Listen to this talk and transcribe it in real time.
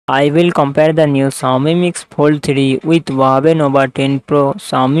I will compare the new Xiaomi Mix Fold 3 with Huawei Nova 10 Pro.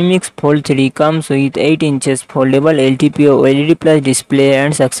 Xiaomi Mix Fold 3 comes with 8 inches foldable LTPO LED plus display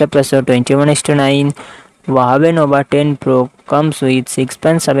and success ratio 21:9. Huawei Nova 10 Pro comes with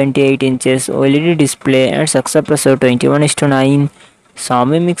 6.78 inches OLED display and success ratio 21:9.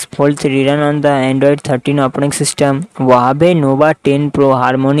 Xiaomi Mix Fold 3 run on the Android 13 operating system. Huawei Nova 10 Pro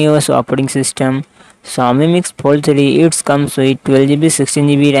Harmonious operating system. Xiaomi Mix Fold 3 it comes with 12GB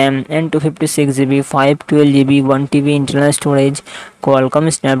 16GB RAM and 256GB 512GB 1TB internal storage.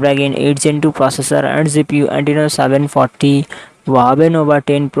 Qualcomm Snapdragon 8 Gen 2 processor and GPU Adreno 740. Huawei Nova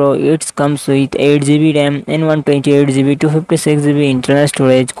 10 Pro it comes with 8GB RAM and 128GB 256GB internal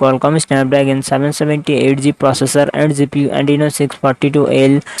storage. Qualcomm Snapdragon 770 processor and GPU Adreno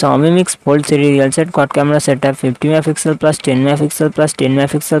 642L. Xiaomi Mix Fold 3 real set quad camera setup 50 MP plus 10 MP plus 10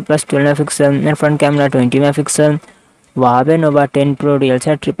 MP plus 12 MP and front camera 20 MP. Huawei Nova 10 Pro real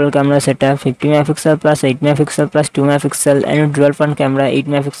set triple camera setup 50 MP plus 8 MP plus 2 MP and dual front camera 8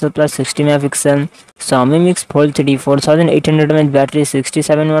 MP plus 60 MP. Xiaomi Mix Fold 3 4800 mAh battery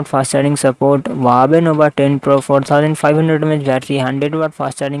 67W fast charging support. Huawei Nova 10 Pro 4500 mAh battery 100W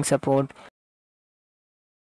fast charging support.